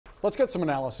Let's get some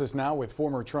analysis now with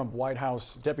former Trump White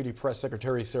House Deputy Press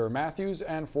Secretary Sarah Matthews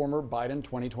and former Biden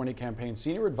 2020 campaign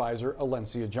senior advisor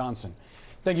Alencia Johnson.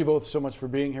 Thank you both so much for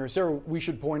being here. Sarah, we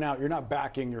should point out you're not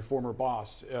backing your former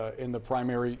boss in the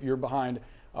primary. You're behind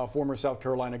former South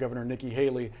Carolina Governor Nikki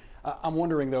Haley. I'm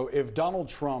wondering, though, if Donald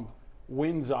Trump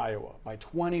wins Iowa by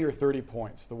 20 or 30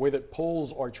 points, the way that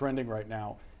polls are trending right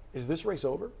now, is this race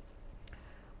over?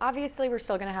 Obviously, we're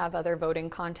still going to have other voting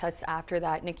contests after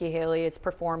that. Nikki Haley is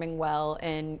performing well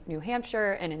in New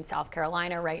Hampshire and in South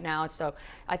Carolina right now. So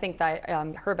I think that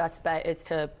her best bet is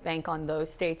to bank on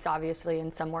those states. Obviously,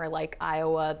 in somewhere like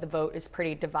Iowa, the vote is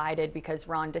pretty divided because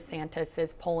Ron DeSantis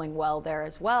is polling well there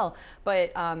as well.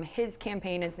 But his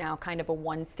campaign is now kind of a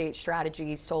one-state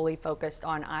strategy solely focused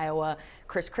on Iowa.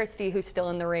 Chris Christie, who's still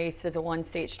in the race, is a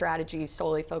one-state strategy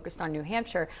solely focused on New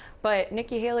Hampshire. But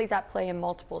Nikki Haley's at play in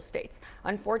multiple states.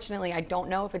 Unfortunately, I don't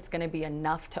know if it's going to be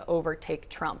enough to overtake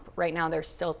Trump. Right now, there's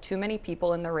still too many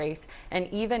people in the race. And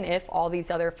even if all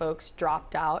these other folks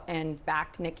dropped out and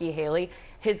backed Nikki Haley,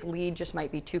 his lead just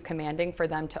might be too commanding for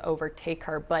them to overtake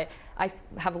her. But I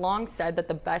have long said that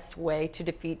the best way to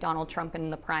defeat Donald Trump in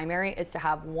the primary is to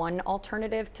have one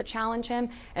alternative to challenge him.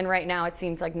 And right now, it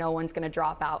seems like no one's going to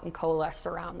drop out and coalesce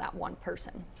around that one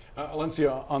person.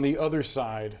 Alencia, on the other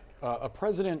side, a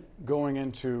president going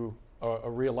into a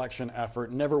re-election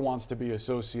effort never wants to be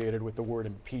associated with the word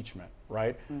impeachment,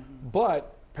 right? Mm-hmm.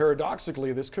 But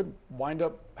paradoxically, this could wind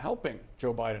up helping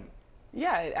Joe Biden.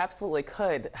 Yeah, it absolutely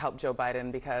could help Joe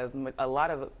Biden because a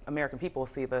lot of American people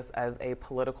see this as a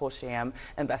political sham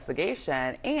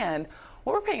investigation. And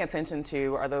what we're paying attention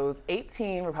to are those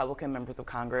 18 Republican members of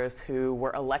Congress who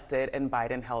were elected in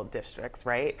Biden-held districts,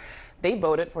 right? They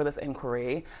voted for this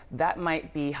inquiry. That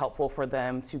might be helpful for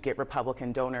them to get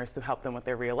Republican donors to help them with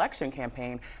their re-election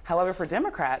campaign. However, for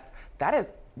Democrats, that is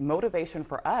motivation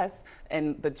for us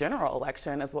in the general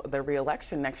election as well, the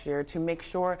re-election next year, to make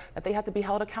sure that they have to be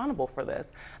held accountable for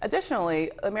this.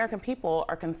 Additionally, American people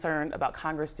are concerned about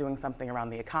Congress doing something around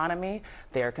the economy.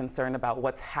 They are concerned about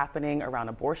what's happening around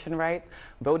abortion rights,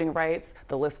 voting rights.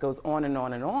 The list goes on and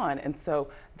on and on. And so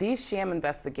these sham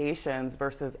investigations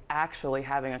versus actually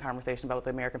having a conversation about what the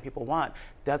American people want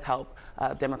does help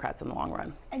Democrats in the long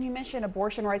run. And you mentioned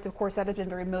abortion rights. Of course, that has been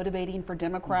very motivating for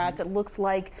Democrats. Mm-hmm. It looks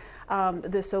like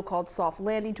the so-called soft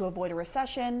landing to avoid a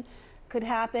recession could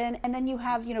happen. And then you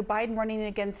have, Biden running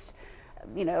against,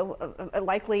 a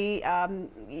likely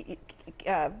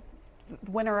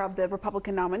winner of the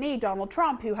Republican nominee, Donald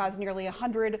Trump, who has nearly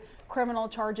 100 criminal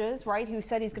charges, right? Who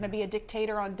said he's going to be a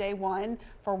dictator on day one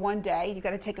for one day. You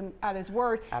got to take him at his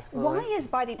word. Absolutely. Why is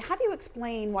Biden? How do you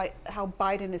explain how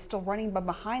Biden is still running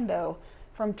behind, though,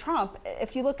 from Trump,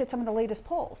 if you look at some of the latest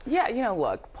polls? Yeah,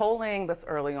 look, polling this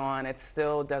early on, it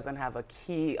still doesn't have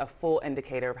a full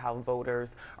indicator of how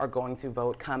voters are going to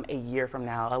vote come a year from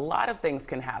now. A lot of things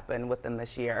can happen within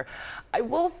this year. I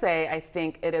will say, I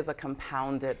think it is a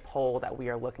compounded poll that we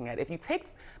are looking at. If you take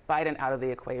Biden out of the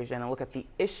equation and look at the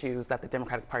issues that the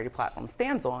Democratic Party platform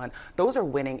stands on, those are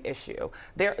winning issues.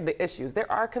 There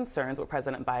are concerns with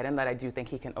President Biden that I do think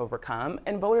he can overcome,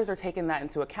 and voters are taking that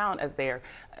into account as they're,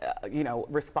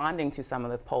 responding to some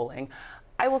of this polling.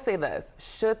 I will say this: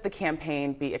 should the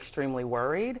campaign be extremely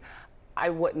worried? I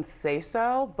wouldn't say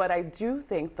so, but I do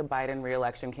think the Biden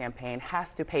re-election campaign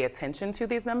has to pay attention to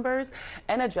these numbers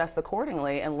and adjust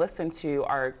accordingly and listen to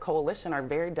our coalition, our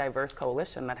very diverse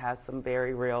coalition that has some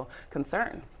very real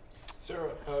concerns.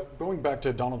 Sarah, going back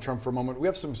to Donald Trump for a moment, we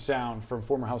have some sound from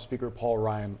former House Speaker Paul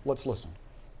Ryan. Let's listen.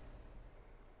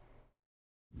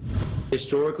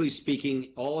 Historically speaking,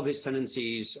 all of his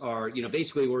tendencies are,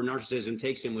 basically where narcissism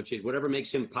takes him, which is whatever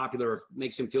makes him popular,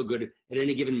 makes him feel good at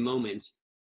any given moment.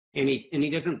 And he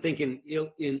doesn't think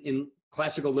in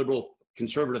classical liberal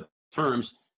conservative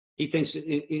terms. He thinks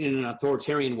in an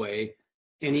authoritarian way,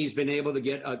 and he's been able to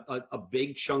get a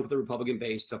big chunk of the Republican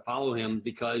base to follow him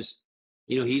because,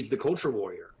 he's the culture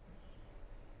warrior.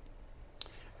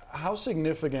 How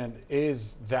significant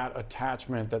is that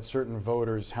attachment that certain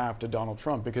voters have to Donald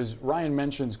Trump? Because Ryan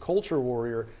mentions culture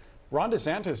warrior. Ron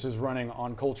DeSantis is running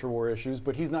on culture war issues,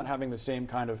 but he's not having the same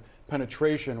kind of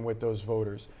penetration with those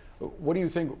voters. What do you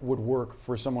think would work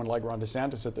for someone like Ron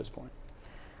DeSantis at this point?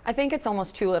 I think it's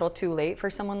almost too little too late for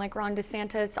someone like Ron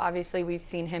DeSantis. Obviously, we've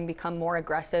seen him become more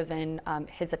aggressive in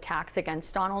his attacks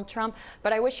against Donald Trump,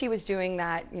 but I wish he was doing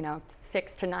that,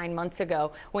 6 to 9 months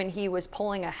ago when he was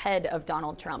pulling ahead of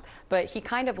Donald Trump. But he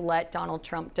kind of let Donald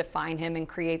Trump define him and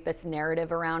create this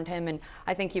narrative around him, and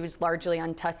I think he was largely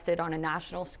untested on a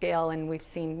national scale, and we've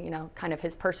seen, kind of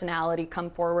his personality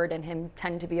come forward and him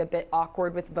tend to be a bit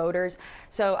awkward with voters.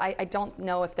 So I don't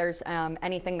know if there's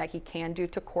anything that he can do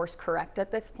to course correct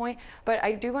at this point. But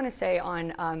I do want to say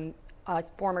on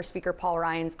former Speaker Paul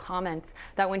Ryan's comments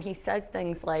that when he says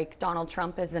things like Donald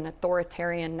Trump is an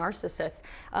authoritarian narcissist,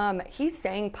 he's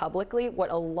saying publicly what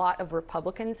a lot of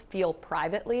Republicans feel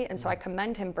privately. And so I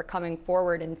commend him for coming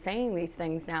forward and saying these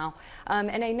things now.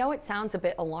 And I know it sounds a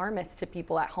bit alarmist to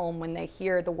people at home when they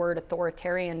hear the word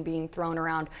authoritarian being thrown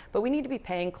around, but we need to be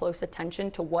paying close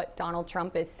attention to what Donald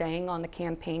Trump is saying on the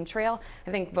campaign trail.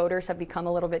 I think voters have become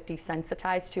a little bit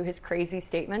desensitized to his crazy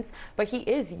statements, but he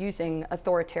is using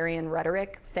authoritarian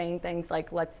rhetoric, saying things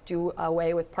like, let's do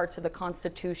away with parts of the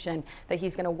Constitution, that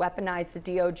he's going to weaponize the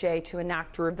DOJ to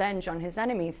enact revenge on his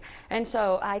enemies. And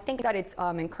so I think that it's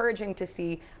encouraging to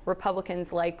see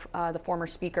Republicans like the former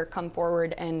speaker come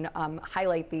forward and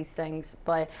highlight these things.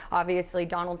 But obviously,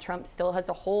 Donald Trump still has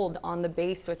a hold on the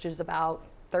base, which is about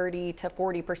 30 to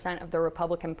 40% of the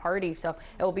Republican Party, so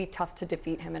it will be tough to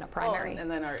defeat him in a primary.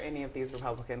 And then are any of these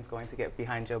Republicans going to get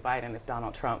behind Joe Biden if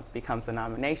Donald Trump becomes the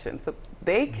nomination? So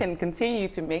they can continue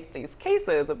to make these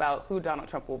cases about who Donald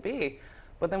Trump will be,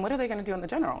 but then what are they going to do in the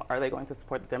general? Are they going to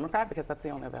support the Democrat? Because that's the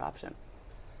only other option.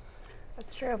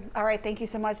 That's true. All right, thank you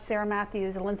so much, Sarah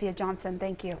Matthews, Alencia Johnson,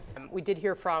 thank you. We did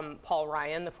hear from Paul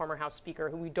Ryan, the former House Speaker,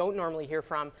 who we don't normally hear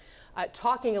from,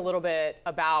 talking a little bit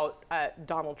about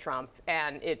Donald Trump,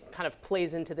 and it kind of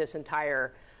plays into this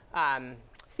entire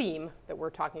theme that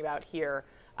we're talking about here,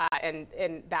 and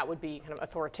that would be kind of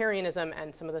authoritarianism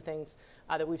and some of the things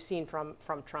that we've seen from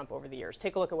Trump over the years.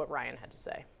 Take a look at what Ryan had to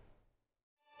say.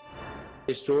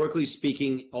 Historically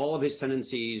speaking, all of his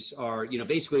tendencies are,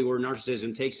 basically where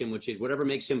narcissism takes him, which is whatever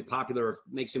makes him popular,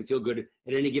 makes him feel good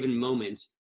at any given moment.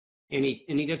 And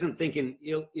he doesn't think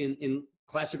in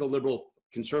classical liberal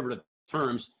conservative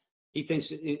terms. He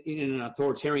thinks in an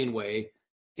authoritarian way.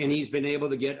 And he's been able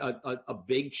to get a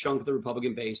big chunk of the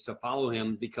Republican base to follow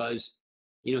him because,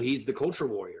 he's the culture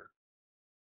warrior.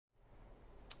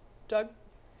 Doug?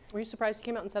 Were you surprised he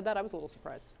came out and said that? I was a little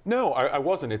surprised. No, I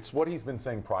wasn't. It's what he's been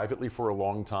saying privately for a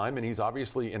long time, and he's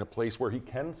obviously in a place where he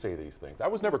can say these things. I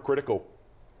was never critical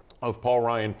of Paul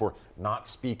Ryan for not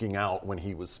speaking out when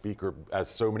he was Speaker, as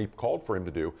so many called for him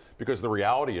to do, because the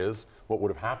reality is what would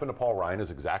have happened to Paul Ryan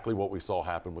is exactly what we saw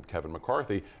happen with Kevin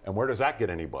McCarthy. And where does that get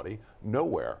anybody?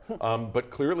 Nowhere. But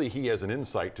clearly he has an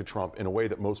insight to Trump in a way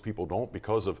that most people don't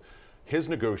because of his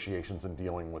negotiations and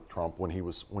dealing with Trump when he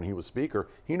was Speaker.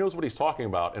 He knows what he's talking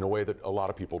about in a way that a lot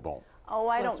of people don't. Oh,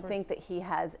 I don't think that he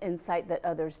has insight that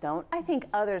others don't. I think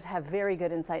others have very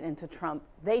good insight into Trump.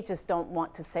 They just don't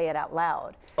want to say it out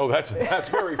loud. Oh, that's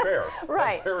very fair.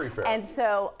 Right. That's very fair. And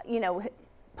so,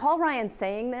 Paul Ryan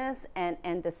saying this and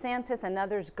DeSantis and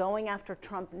others going after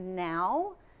Trump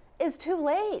now is too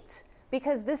late.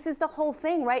 Because this is the whole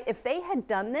thing, right? If they had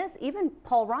done this, even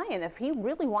Paul Ryan, if he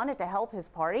really wanted to help his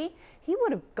party, he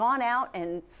would have gone out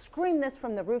and screamed this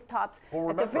from the rooftops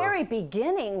at the very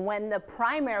beginning when the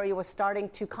primary was starting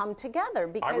to come together.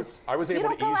 Because I was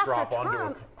able to eavesdrop onto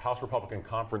a House Republican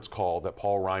conference call that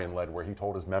Paul Ryan led, where he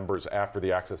told his members after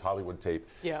the Access Hollywood tape,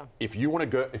 if you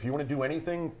want to do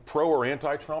anything pro or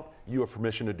anti-Trump, you have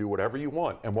permission to do whatever you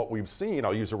want. And what we've seen,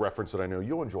 I'll use a reference that I know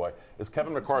you'll enjoy, is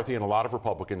Kevin McCarthy and a lot of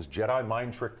Republicans Jedi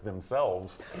mind tricked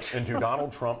themselves into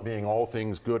Donald Trump being all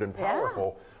things good and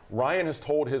powerful. Yeah. Ryan has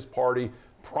told his party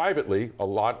privately, a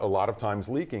lot of times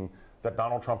leaking, that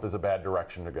Donald Trump is a bad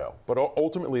direction to go. But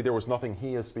ultimately, there was nothing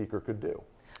he as Speaker could do.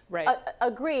 Right.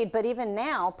 Agreed. But even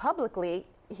now, publicly,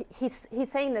 he's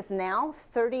saying this now,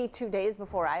 32 days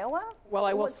before Iowa? Well,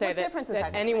 I will say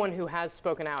that anyone who has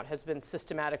spoken out has been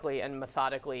systematically and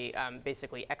methodically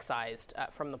basically excised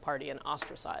from the party and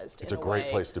ostracized. It's a great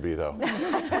place to be, though.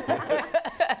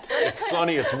 It's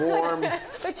sunny, it's warm.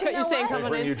 But you know what?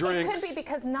 Bring you drinks. It could be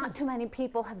because not too many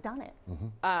people have done it.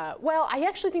 Mm-hmm. Well, I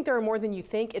actually think there are more than you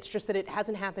think. It's just that it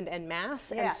hasn't happened en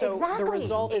masse. Yeah, and so exactly. the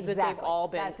result is that they've all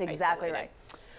been That's exactly isolated. right.